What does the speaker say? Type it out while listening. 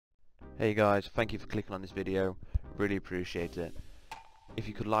Hey guys, thank you for clicking on this video, really appreciate it. If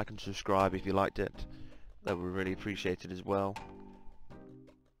you could like and subscribe if you liked it, that would really appreciate it as well.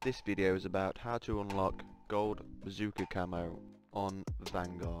 This video is about how to unlock gold bazooka camo on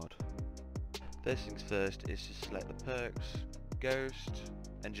Vanguard. First things first is to select the perks, ghost,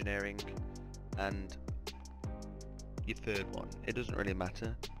 engineering and your third one. It doesn't really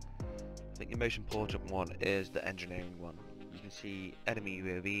matter. I think your most important one is the engineering one. You can see enemy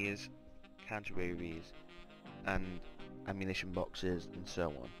UAVs, counter UAVs and ammunition boxes and so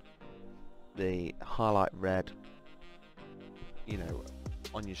on. They highlight red,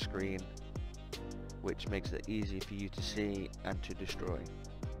 on your screen, which makes it easy for you to see and to destroy.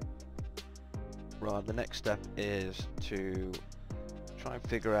 Right, the next step is to try and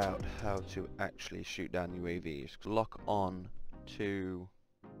figure out how to actually shoot down UAVs. Lock on to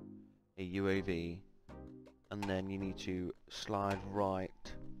a UAV and then you need to slide right.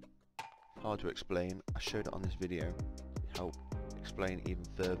 Hard to explain, I showed it on this video to help explain even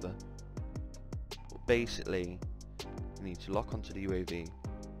further. But basically you need to lock onto the UAV,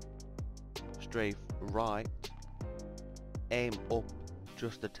 strafe right, aim up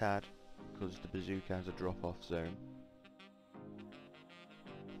just a tad because the bazooka has a drop off zone,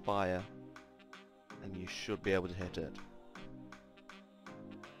 fire, and you should be able to hit it.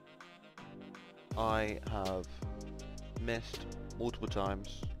 I have missed multiple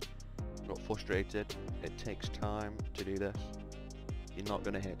times, got frustrated. It takes time to do this. You're not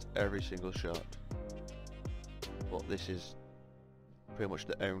going to hit every single shot, but this is pretty much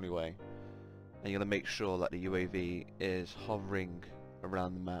the only way. And you're going to make sure that the UAV is hovering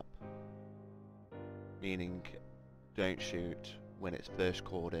around the map, meaning don't shoot when it's first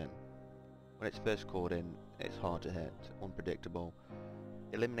called in. When it's first called in, it's hard to hit, unpredictable.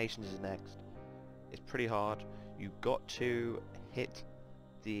 Eliminations is next. It's pretty hard. You've got to hit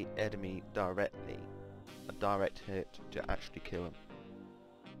the enemy directly, a direct hit to actually kill him.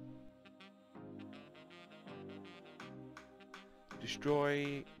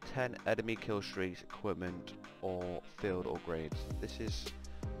 Destroy 10 enemy kill streaks, equipment or field upgrades. This is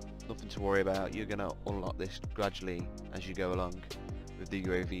nothing to worry about. You're going to unlock this gradually as you go along with the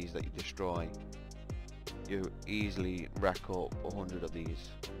UAVs that you destroy. You easily rack up 100 of these.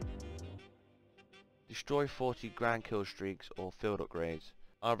 Destroy 40 ground kill streaks or field upgrades.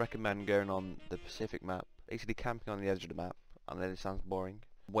 I recommend going on the Pacific map, basically camping on the edge of the map. I know this sounds boring.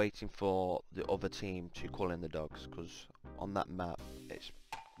 Waiting for the other team to call in the dogs, because on that map it's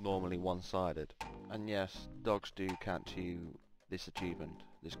normally one-sided. And yes, dogs do count to this achievement,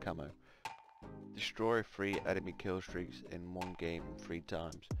 this camo. Destroy 3 enemy kill streaks in one game 3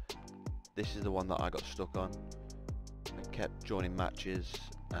 times. This is the one that I got stuck on. I kept joining matches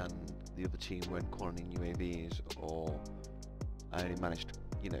and the other team weren't calling in UAVs, or I only managed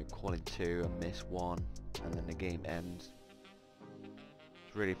to call in 2 and miss 1 and then the game ends.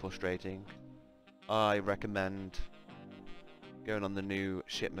 It's really frustrating. I recommend going on the new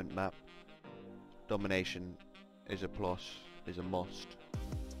shipment map. Domination is a plus, is a must,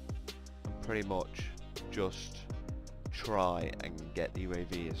 and pretty much just try and get the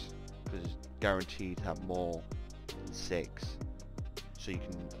UAVs because it's guaranteed to have more than 6, so you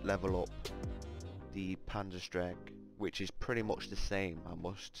can level up the Panzerstreck, which is pretty much the same, I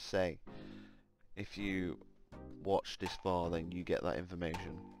must say. If you watch this far, then you get that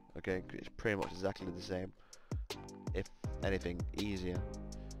information. Okay, it's pretty much exactly the same, if anything easier.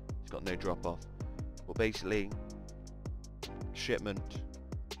 It's got no drop off, but basically shipment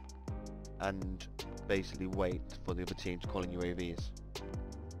and basically wait for the other team to call in UAVs.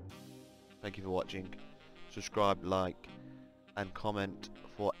 Thank you for watching. Subscribe, like and comment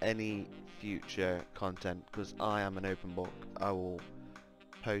for any future content, because I am an open book. I will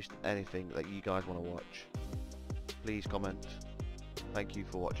post anything that you guys want to watch. Please comment. Thank you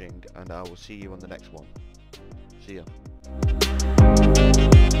for watching and I will see you on the next one. See ya.